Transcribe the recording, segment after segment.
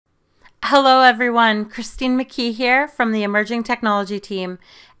Hello everyone, Christine McKee here from the Emerging Technology team,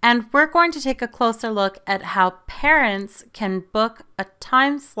 and we're going to take a closer look at how parents can book a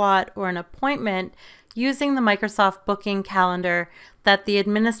time slot or an appointment using the Microsoft booking calendar that the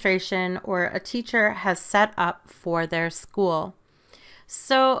administration or a teacher has set up for their school.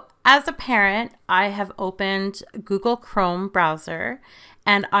 So as a parent, I have opened Google Chrome browser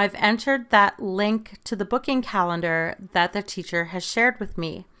and I've entered that link to the booking calendar that the teacher has shared with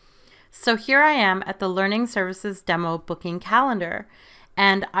me. So here I am at the Learning Services Demo Booking Calendar,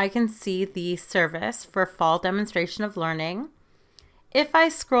 and I can see the service for Fall Demonstration of Learning. If I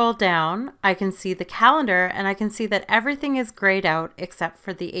scroll down, I can see the calendar and I can see that everything is grayed out except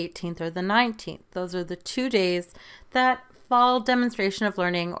for the 18th or the 19th. Those are the 2 days that Fall Demonstration of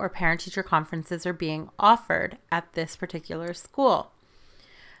Learning or parent-teacher conferences are being offered at this particular school.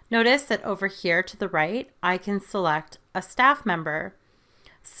 Notice that over here to the right, I can select a staff member.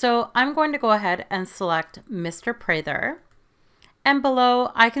 So I'm going to go ahead and select Mr. Prather, and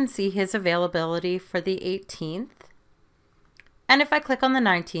below I can see his availability for the 18th. And if I click on the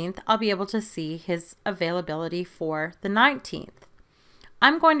 19th, I'll be able to see his availability for the 19th.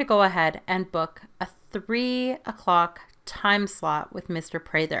 I'm going to go ahead and book a 3 o'clock time slot with Mr.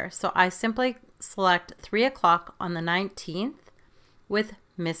 Prather. So I simply select 3 o'clock on the 19th with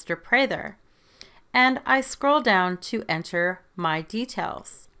Mr. Prather. And I scroll down to enter my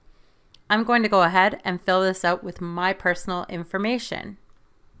details. I'm going to go ahead and fill this out with my personal information.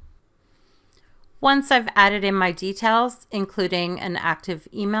 Once I've added in my details, including an active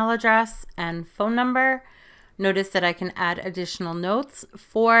email address and phone number, notice that I can add additional notes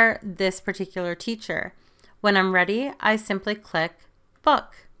for this particular teacher. When I'm ready, I simply click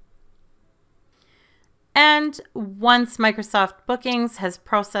Book. And once Microsoft Bookings has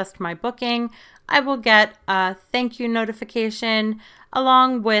processed my booking, I will get a thank you notification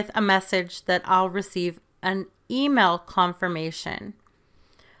along with a message that I'll receive an email confirmation.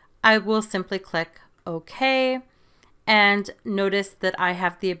 I will simply click OK and notice that I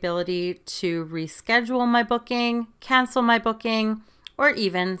have the ability to reschedule my booking, cancel my booking, or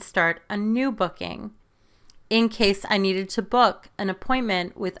even start a new booking in case I needed to book an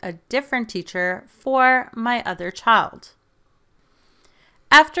appointment with a different teacher for my other child.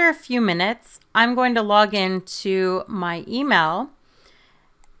 After a few minutes, I'm going to log into my email,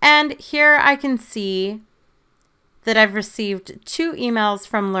 and here I can see that I've received 2 emails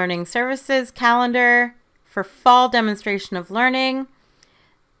from Learning Services Calendar for Fall Demonstration of Learning.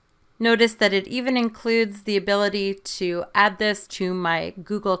 Notice that it even includes the ability to add this to my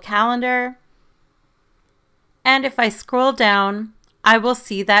Google Calendar. And if I scroll down, I will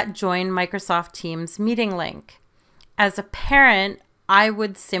see that Join Microsoft Teams meeting link. As a parent, I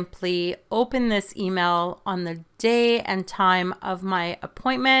would simply open this email on the day and time of my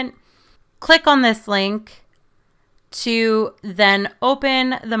appointment, click on this link to then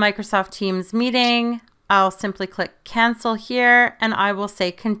open the Microsoft Teams meeting. I'll simply click cancel here and I will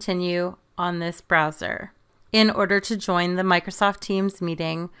say continue on this browser in order to join the Microsoft Teams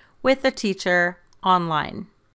meeting with the teacher online.